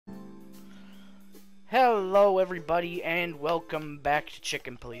Hello everybody and welcome back to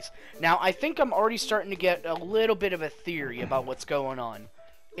Chicken Police. Now I think I'm already starting to get a little bit of a theory about what's going on.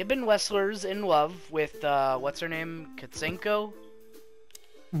 Ibn Wessler's in love with, what's her name? Katsenko?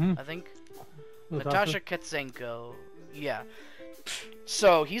 I think? Natasha Katsenko. Yeah.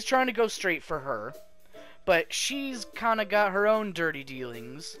 So he's trying to go straight for her, but she's kinda got her own dirty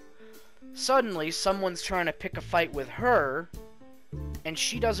dealings. Suddenly someone's trying to pick a fight with her, and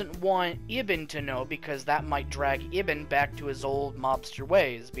she doesn't want Ibn to know because that might drag Ibn back to his old mobster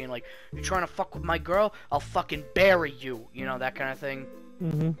ways, being like, "You're trying to fuck with my girl? I'll fucking bury you," you know, that kind of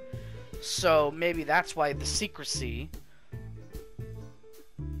thing. So maybe that's why the secrecy,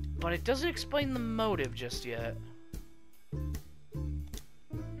 but it doesn't explain the motive just yet.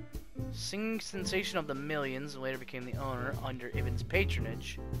 Singing sensation of the millions, and later became the owner under Ibn's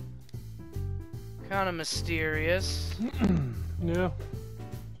patronage. Kind of mysterious. Yeah.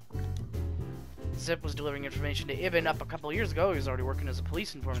 Zip was delivering information to Ibn up a couple of years ago. He was already working as a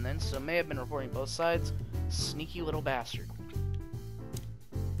police informant then, so may have been reporting both sides. Sneaky little bastard.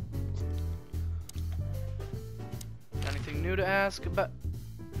 Anything new to ask about?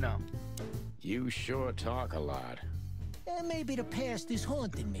 No. You sure talk a lot. Maybe the past is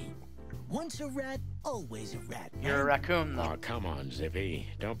haunting me. Once a rat, always a rat. You're a raccoon, though. Oh, come on, Zippy.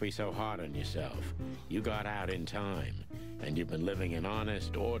 Don't be so hard on yourself. You got out in time, and you've been living an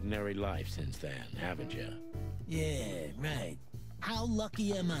honest, ordinary life since then, haven't you? Yeah, right. How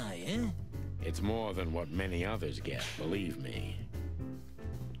lucky am I, eh? It's more than what many others get, believe me.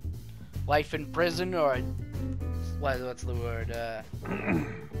 Life in prison, or what's the word? A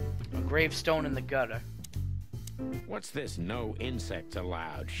gravestone in the gutter. What's this no insects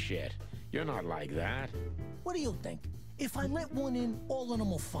allowed shit? You're not like that. What do you think? If I let one in, all of them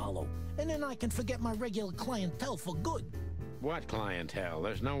will follow. And then I can forget my regular clientele for good. What clientele?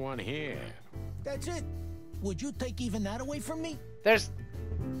 There's no one here. That's it. Would you take even that away from me?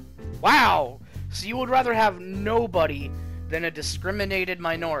 Wow! So you would rather have nobody than a discriminated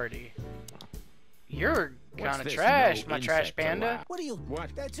minority. You're kinda trash, my trash panda. What do you...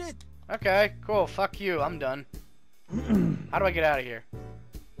 What? That's it. Okay, cool. Fuck you. I'm done. How do I get out of here?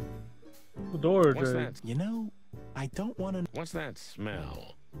 The door, What's Jay. that? You know, I don't want to... What's that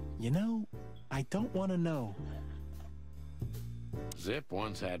smell? You know, I don't want to know. Zip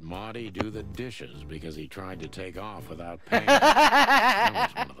once had Marty do the dishes because he tried to take off without paying. That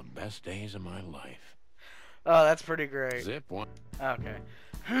was one of the best days of my life. Oh, that's pretty great. Zip one. Okay.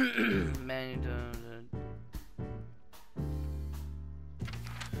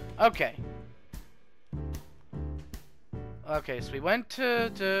 Okay. Okay, so we went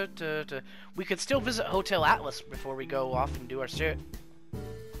to... We could still visit Hotel Atlas before we go off and do our shit.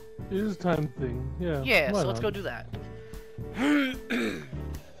 It is a time thing. Yeah. Yeah, why so let's go not? do that.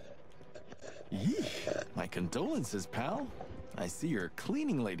 Yeesh, my condolences, pal. I see your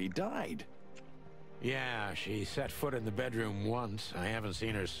cleaning lady died. Yeah, she set foot in the bedroom once. I haven't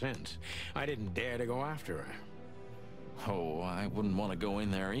seen her since. I didn't dare to go after her. Oh, I wouldn't want to go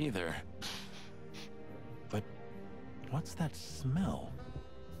in there either. But what's that smell?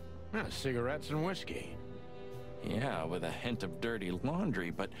 Ah, cigarettes and whiskey. Yeah, with a hint of dirty laundry,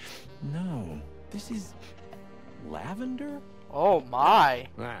 but no. This is lavender? Oh my.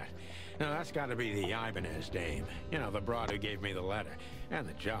 That. Now that's got to be the Ibanez dame. You know, the broad who gave me the letter. And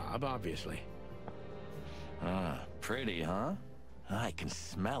the job, obviously. Ah, pretty, huh? I can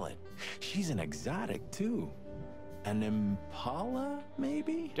smell it. She's an exotic, too. An impala,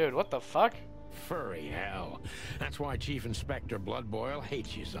 maybe? Dude, what the fuck? Furry hell. That's why Chief Inspector Bloodboil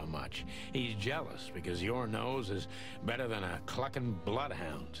hates you so much. He's jealous because your nose is better than a clucking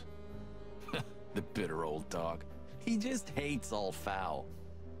bloodhound. The bitter old dog. He just hates all foul.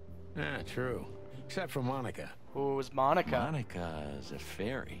 Ah, true. Except for Monica. Who's Monica? Monica's a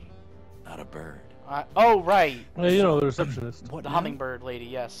fairy, not a bird. Oh, right. Yeah, you know, the receptionist. What The now? hummingbird lady,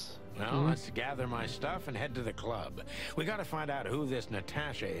 yes. Well, let's gather my stuff and head to the club. We gotta find out who this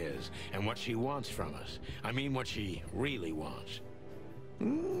Natasha is and what she wants from us. I mean, what she really wants.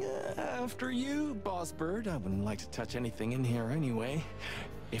 After you, Boss Bird. I wouldn't like to touch anything in here anyway.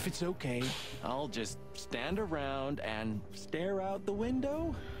 If it's okay, I'll just stand around and stare out the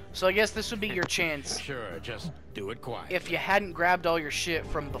window. So I guess this would be your chance. Sure, just do it quietly. If you hadn't grabbed all your shit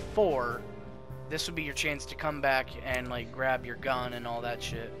from before, this would be your chance to come back and, like, grab your gun and all that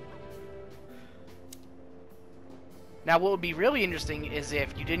shit. Now, what would be really interesting is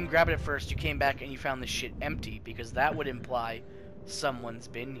if you didn't grab it at first, you came back and you found the shit empty, because that would imply someone's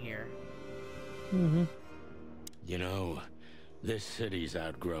been here. You know, this city's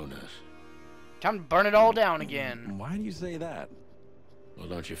outgrown us. Time to burn it all down again. Why do you say that? Well,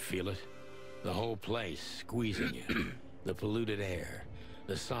 don't you feel it? The whole place squeezing you. The polluted air,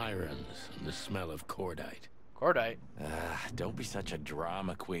 the sirens, and the smell of cordite. Cordite. Don't be such a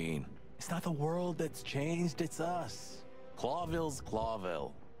drama queen. It's not the world that's changed, it's us. Clawville's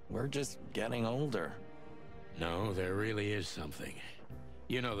Clawville. We're just getting older. No, there really is something.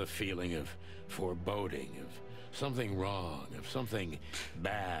 You know the feeling of foreboding, of something wrong, of something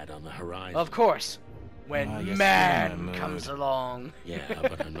bad on the horizon. Of course. When you're still in man my comes mood. along. Yeah,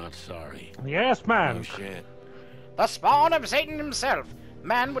 but I'm not sorry. Yes, man. Oh shit. The spawn of Satan himself.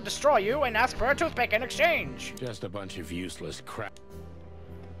 Man would destroy you and ask for a toothpick in exchange. Just a bunch of useless crap.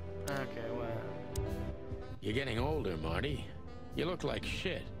 Okay, well. You're getting older, Marty. You look like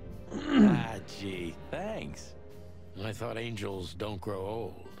shit. Gee, thanks. I thought angels don't grow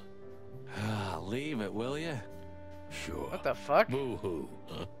old. Leave it, will ya? Sure. What the fuck? Boo-hoo.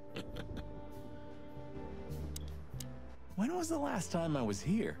 Huh? When was the last time I was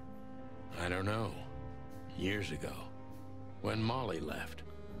here? I don't know. Years ago. When Molly left.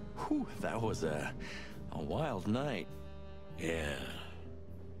 Whew, that was a wild night. Yeah.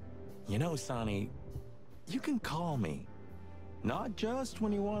 You know, Sonny, you can call me. Not just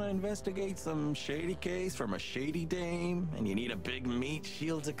when you want to investigate some shady case from a shady dame and you need a big meat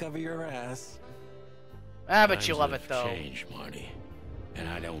shield to cover your ass. Ah, but you Times love it have though. changed, Marty. And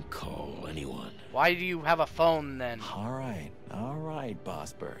I don't call anyone. Why do you have a phone then? All right,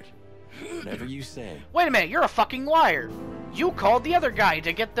 Boss Bird. Whatever you say. Wait a minute, you're a fucking liar. You called the other guy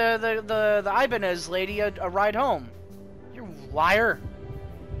to get the Ibanez lady a ride home. You liar.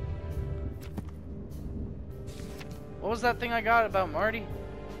 What was that thing I got about Marty?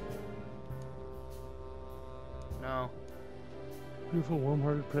 No. Beautiful,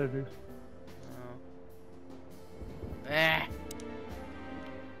 warm-hearted predator. No. Eh.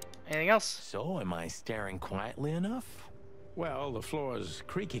 Anything else? So, am I staring quietly enough? Well, the floor's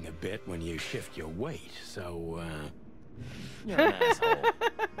creaking a bit when you shift your weight, so, You're an asshole.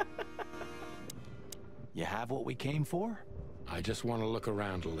 You have what we came for? I just want to look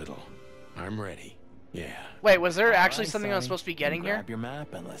around a little. I'm ready. Yeah. Wait, was there actually All right, something I was Sonny, supposed to be getting here? Grab your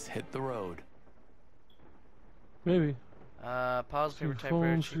map and let's hit the road. Maybe. Pause, paper, Two typewriter,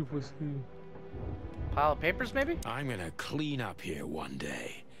 phones, cheap whiskey. pile of papers, maybe? I'm gonna clean up here one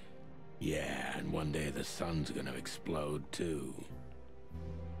day. Yeah, and one day the sun's gonna explode too.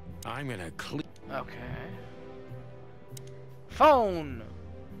 I'm gonna clean... Okay. Phone!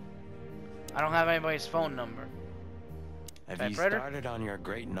 I don't have anybody's phone number. Have you Typewriter? started on your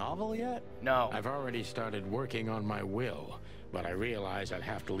great novel yet? No. I've already started working on my will, but I realized I'd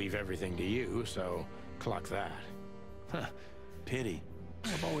have to leave everything to you, so clock that. Huh. Pity.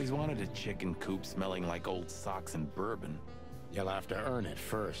 I've always wanted a chicken coop smelling like old socks and bourbon. You'll have to earn it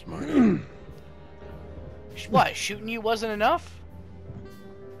first, Marty. What, shooting you wasn't enough?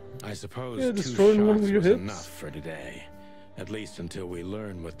 I suppose Yeah, 2 destroying one shots of your was hips. enough for today. At least until we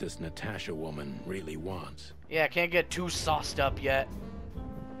learn what this Natasha woman really wants. Yeah, can't get too sauced up yet.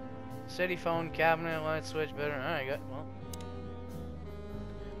 City phone, cabinet, light switch, better. Alright, good. Well.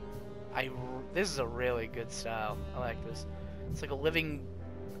 This is a really good style. I like this. It's like a living...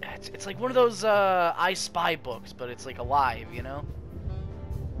 It's like one of those I Spy books, but it's like alive, you know?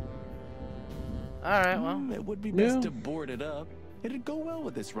 Alright, well. It would be best Yeah. to board it up. It'd go well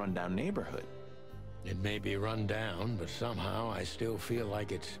with this rundown neighborhood. It may be run down, but somehow I still feel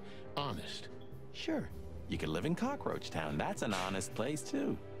like it's honest. Sure, you could live in Cockroach Town. That's an honest place,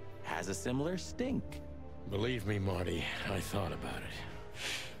 too. Has a similar stink. Believe me, Marty, I thought about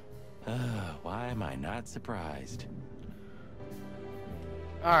it. Why am I not surprised?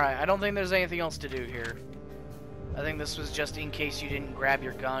 Alright, I don't think there's anything else to do here. I think this was just in case you didn't grab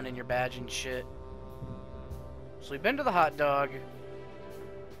your gun and your badge and shit. So we've been to the hot dog.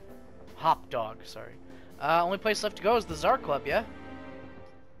 Hop dog, sorry. Only place left to go is the Czar Club, yeah?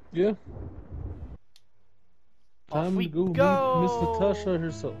 Yeah. Off Time we to go go. meet Miss Natasha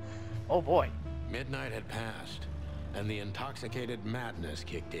herself. Oh boy. Midnight had passed, and the intoxicated madness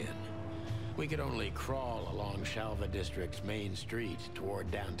kicked in. We could only crawl along Shalva District's main street toward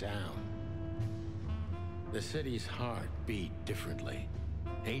downtown. The city's heart beat differently.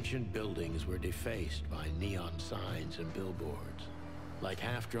 Ancient buildings were defaced by neon signs and billboards, like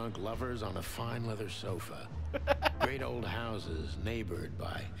half-drunk lovers on a fine leather sofa. Great old houses neighbored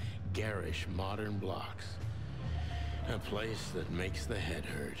by garish modern blocks. A place that makes the head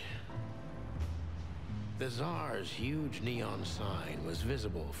hurt. The Czar's huge neon sign was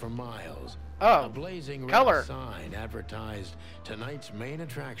visible for miles. Oh, A blazing red color. sign advertised tonight's main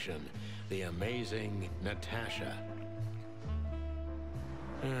attraction, the amazing Natasha.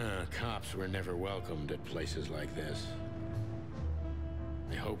 Cops were never welcomed at places like this.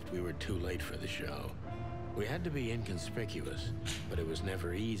 I hoped we were too late for the show. We had to be inconspicuous, but it was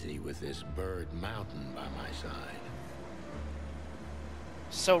never easy with this bird mountain by my side.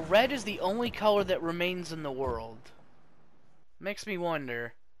 So red is the only color that remains in the world. Makes me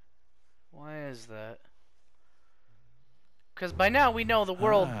wonder, why is that? Because by now we know the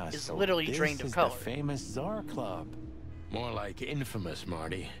world is so literally this drained of is color. the famous Czar Club. More like infamous,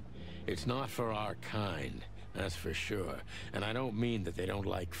 Marty. It's not for our kind, that's for sure. And I don't mean that they don't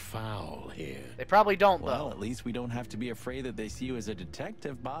like foul here. They probably don't, Well, though. at least we don't have to be afraid that they see you as a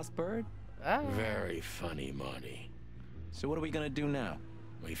detective, Boss Bird. Ah. Very funny, Marty. So what are we gonna do now?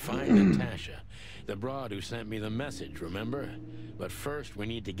 We find Natasha, the broad who sent me the message, remember? But first we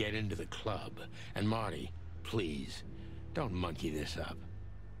need to get into the club. And Marty, please, don't monkey this up.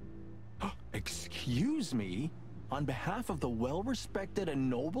 Excuse me? On behalf of the well-respected and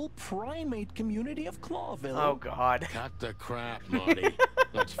noble primate community of Clawville. Oh, God. Cut the crap, Marty.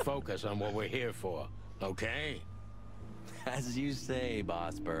 Let's focus on what we're here for, okay? As you say,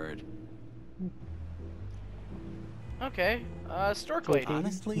 Boss Bird. Okay, stork lady.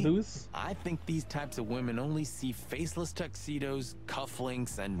 Honestly, Lewis? I think these types of women only see faceless tuxedos,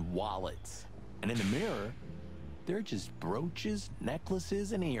 cufflinks, and wallets. And in the mirror, they're just brooches,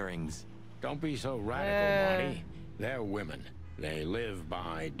 necklaces, and earrings. Don't be so radical, Marty. They're women. They live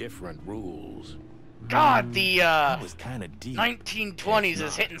by different rules. God, the, That was kind of deep. 1920s It's is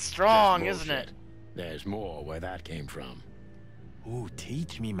not. hitting strong, Just isn't it? bullshit. There's more where that came from. Ooh,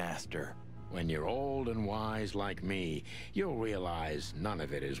 teach me, Master. When you're old and wise like me, you'll realize none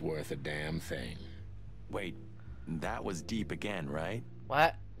of it is worth a damn thing. Wait, that was deep again, right?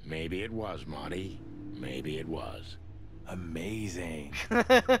 What? Maybe it was, Marty. Maybe it was. Amazing.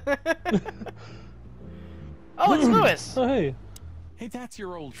 Oh, it's Lewis. Oh, hey. Hey, that's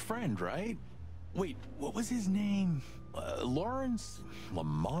your old friend, right? Wait, what was his name? Lawrence?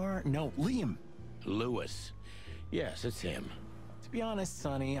 Lamar? No, Liam. Lewis. Yes, it's him. To be honest,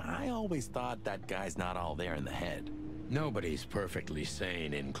 Sonny, I always thought that guy's not all there in the head. Nobody's perfectly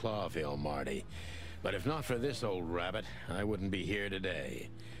sane in Clawville, Marty. But if not for this old rabbit, I wouldn't be here today.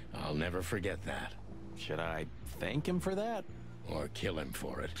 I'll never forget that. Should I thank him for that? Or kill him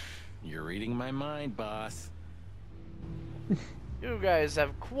for it. You're reading my mind, boss. You guys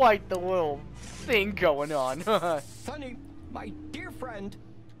have quite the little thing going on. Sonny, my dear friend.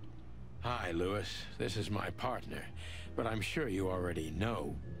 Hi, Lewis. This is my partner. But I'm sure you already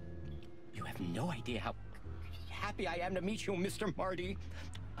know. You have no idea how happy I am to meet you, Mr. Marty.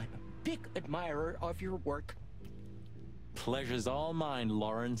 I'm a big admirer of your work. Pleasure's all mine,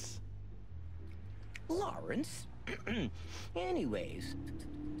 Lawrence. Lawrence? Anyways,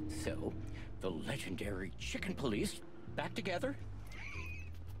 so, the legendary Chicken Police back together?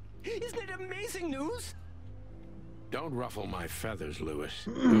 Isn't it amazing news? Don't ruffle my feathers, Lewis.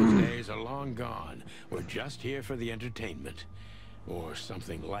 Those days are long gone. We're just here for the entertainment. Or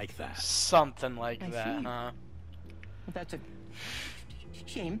something like that. Something like I that, see. huh? That's a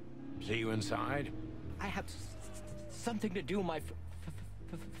shame. See you inside? I have something to do, my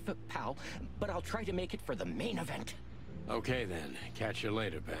pal, but I'll try to make it for the main event. Okay then. Catch you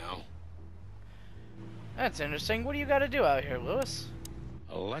later, pal. That's interesting. What do you got to do out here, Lewis?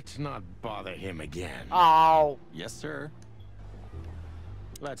 Let's not bother him again. Oh. Yes, sir.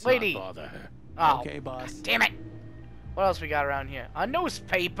 Let's Lady. not bother her. Oh. Okay, boss. Damn it. What else we got around here? A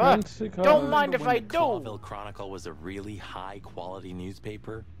newspaper. Fancy car. Don't mind if Remember I when the do. Clawville Chronicle was a really high-quality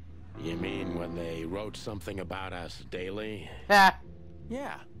newspaper? You mean when they wrote something about us daily? Ha.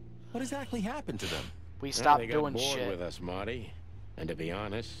 Yeah. What exactly happened to them? We Well, stopped they got doing bored shit. with us, Marty. And to be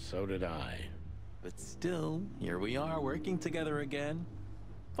honest, so did I. But still, here we are working together again.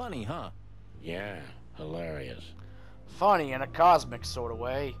 Funny, huh? Yeah, hilarious. Funny in a cosmic sort of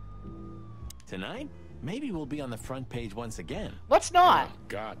way. Tonight, maybe we'll be on the front page once again. Let's not. Oh,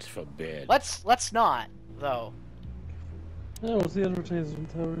 God forbid. Let's not though. Yeah, what's the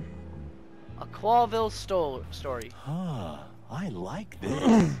advertisement tower? A Clawville story. Huh, I like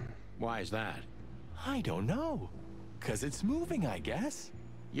this. Why is that? I don't know. 'Cause it's moving, I guess.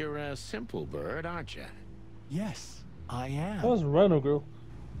 You're a simple bird, aren't you? Yes, I am. That was Rhino Girl.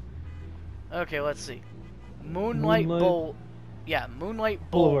 Okay, let's see. Moonlight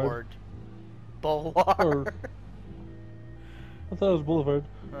Moonlight Boulevard. Boulevard. Or, I thought it was Boulevard.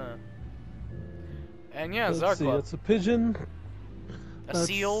 Huh. And yeah, Let's Czar see, Club. it's a pigeon, A that's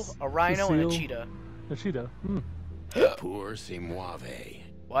seal, a a rhino, and a seal. cheetah. a cheetah. Hmm. Pour si muove.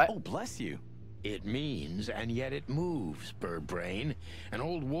 What? Oh, bless you. It means, and yet it moves, bird brain. An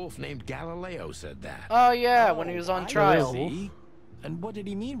old wolf named Galileo said that. Oh yeah, when he was on I trial. see. And what did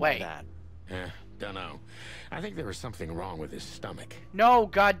he mean Wait. by that? Dunno. I think there was something wrong with his stomach. No,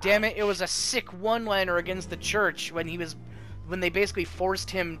 god damn it, it was a sick one-liner against the church when they basically forced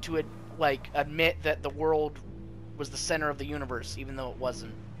him to like admit that the world was the center of the universe, even though it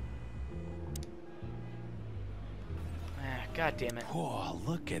wasn't. Ah, god damn it. Whoa,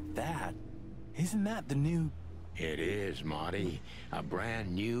 look at that. Isn't that the new... It is, Marty. A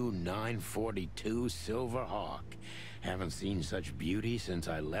brand new 942 Silver Hawk. Haven't seen such beauty since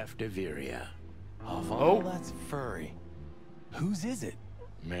I left Iveria. Of all that's furry. Whose is it?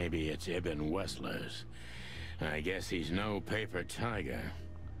 Maybe it's Ibn Wessler's. I guess he's no paper tiger.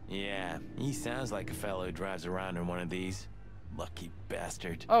 Yeah, he sounds like a fellow who drives around in one of these. Lucky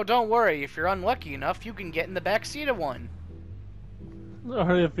bastard. Oh, don't worry. If you're unlucky enough, you can get in the back seat of one.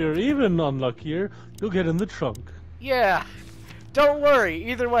 Or if you're even unluckier, you'll get in the trunk. Yeah. Don't worry.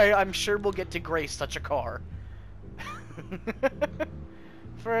 Either way, I'm sure we'll get to grace such a car.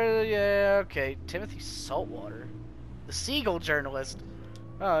 Yeah, okay. Timothy Saltwater. The Seagull journalist.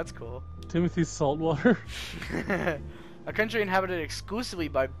 Oh, that's cool. Timothy Saltwater. A country inhabited exclusively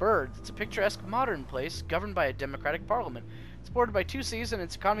by birds. It's a picturesque modern place governed by a democratic parliament. It's bordered by 2 seas and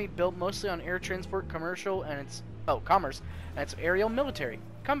its economy built mostly on air transport, commerce, and its aerial military.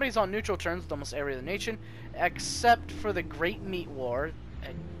 Companies on neutral terms with almost every other nation, except for the Great Meat War.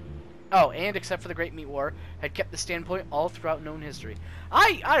 Except for the Great Meat War, had kept the standpoint all throughout known history.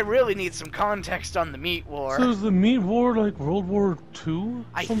 I really need some context on the Meat War. So is the Meat War like World War II?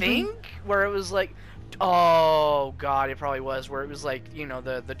 I think where it was like, oh god, it probably was where it was like, you know,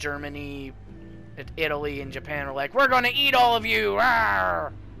 the Germany, Italy, and Japan are like, we're gonna eat all of you,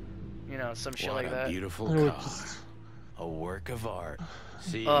 rawr! You know, some shit What like a that. beautiful They were car. just- A work of art.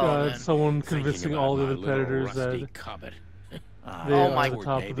 See, Oh, man. someone thinking convincing about all the my other little predators rusty that cupboard. they Oh are my- at the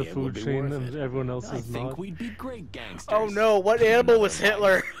top of the Maybe it would food be chain worth and it. everyone else I is think not. we'd be great gangsters. Oh no, what animal was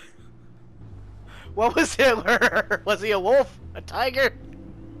Hitler? What was Hitler? Was he a wolf? A tiger?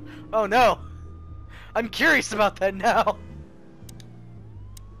 Oh no. I'm curious about that now.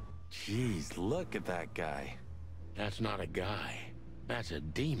 Jeez, look at that guy. That's not a guy. That's a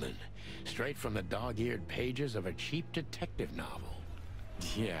demon. Straight from the dog-eared pages of a cheap detective novel.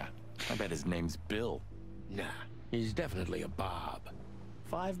 Yeah, I bet his name's Bill. Nah, he's definitely a Bob.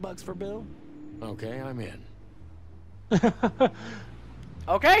 $5 for Bill? Okay, I'm in.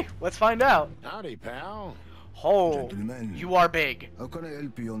 Okay, let's find out. Howdy, pal. Oh, Gentlemen. you are big. How can I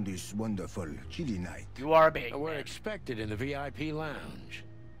help you on this wonderful, chilly night? You are big. We're man. expected in the VIP lounge.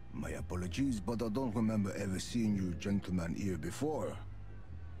 My apologies, but I don't remember ever seeing you gentlemen here before.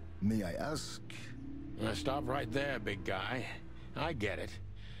 May I ask? Now stop right there, big guy. I get it.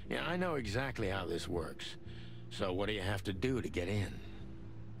 Yeah, I know exactly how this works. So what do you have to do to get in?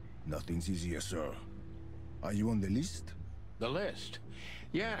 Nothing's easier, sir. Are you on the list? The list?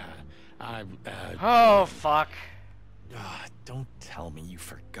 Yeah, Oh, fuck. Ah, don't tell me you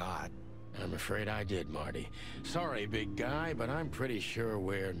forgot. I'm afraid I did, Marty. Sorry, big guy, but I'm pretty sure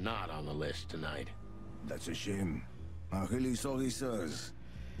we're not on the list tonight. That's a shame. I'm really sorry, sirs.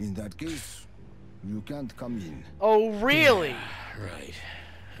 In that case, you can't come in. Oh, really? Right.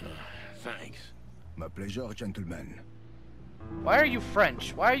 Thanks. My pleasure, gentlemen. Why are you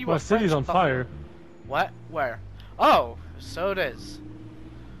French? Why are you My a city's French on buff- fire. What? Where? Oh, so it is.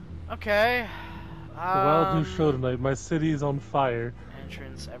 Okay. The wild new show tonight. My city's on fire.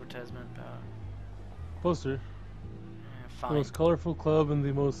 Entrance, advertisement, Poster. The fine. most colorful club in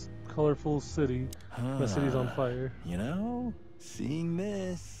the most colorful city. My city's on Ah, fire. You know, seeing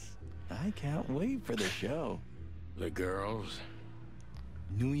this, I can't wait for the show. The girls?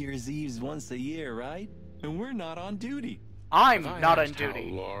 New Year's Eve's once a year, right? And we're not on duty. I'm Have I not on asked how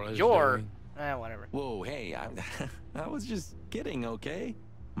duty. Laura's You're... doing? whatever. Whoa, hey, I was just kidding, okay?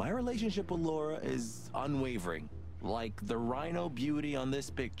 My relationship with Laura is unwavering, like the rhino beauty on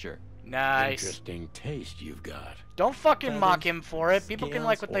this picture. Nice. Interesting taste you've got. Don't fucking mock Feathers, him for it. People can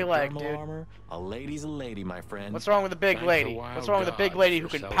like scales, what they or like, thermal dude. armor. A lady's a lady, my friend. What's wrong with a big Thanks lady? a wild What's wrong with a big gods lady who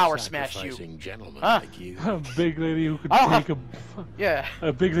for can power smash you? self-sacrificing gentlemen Huh? like you. A big lady who could I don't take have- Yeah.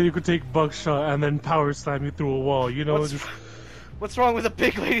 a big lady who could take buckshot and then power slam you through a wall. You know, What's, just what's wrong with a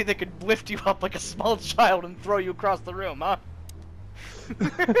big lady that could lift you up like a small child and throw you across the room, huh?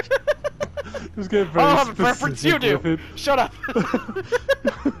 just get I very don't have a preference, you specific do. with it. Shut up.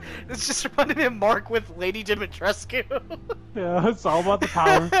 It's just reminded me of Mark with Lady Dimitrescu. Yeah, it's all about the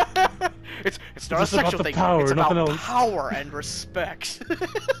power. it's not It's a just about sexual the thing. power, It's about nothing else. power and respect.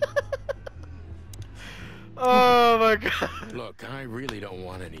 Oh my god. Look, I really don't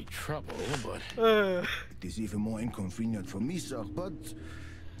want any trouble, but It is even more inconvenient for me, sir, but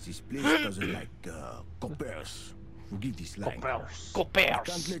this place doesn't like coppers. Forgive this line. Coppers. I can't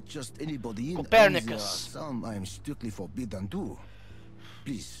Coppers. let just anybody in. Copernicus. And there are some I am strictly forbidden to.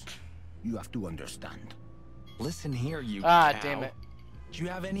 Please, you have to understand. Listen here, you Ah, cow. damn it. Do you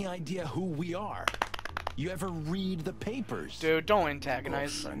have any idea who we are? You ever read the papers? Dude, don't Of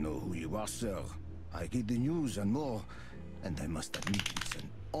antagonize. course, I know who you are, sir. I read the news and more, and I must admit it's an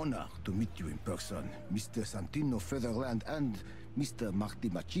honor to meet you in person, Mr. Santino Featherland and Mr. Marty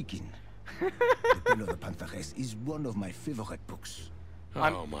Machikin. The Tale of the Pantheress is one of my favorite books.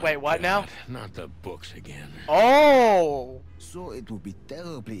 Oh my wait, what now? God, not the books again. Oh! So it would be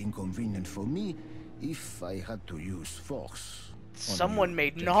terribly inconvenient for me if I had to use force. on Someone you,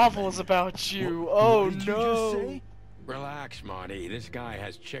 made gentlemen. novels about you. Oh What did you just no. say? Relax, Marty. This guy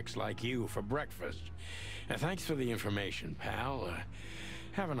has chicks like you for breakfast. Thanks for the information, pal.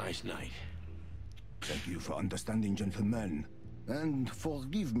 Have a nice night. Thank you for understanding, gentlemen. And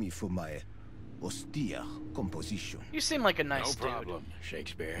forgive me for my austere composition. You seem like a nice No problem,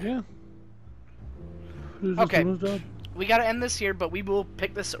 Shakespeare. Yeah. He's just Okay. doing his job. We gotta end this here, but we will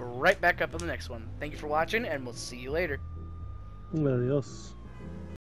pick this right back up in the next one. Thank you for watching, and we'll see you later. Adios.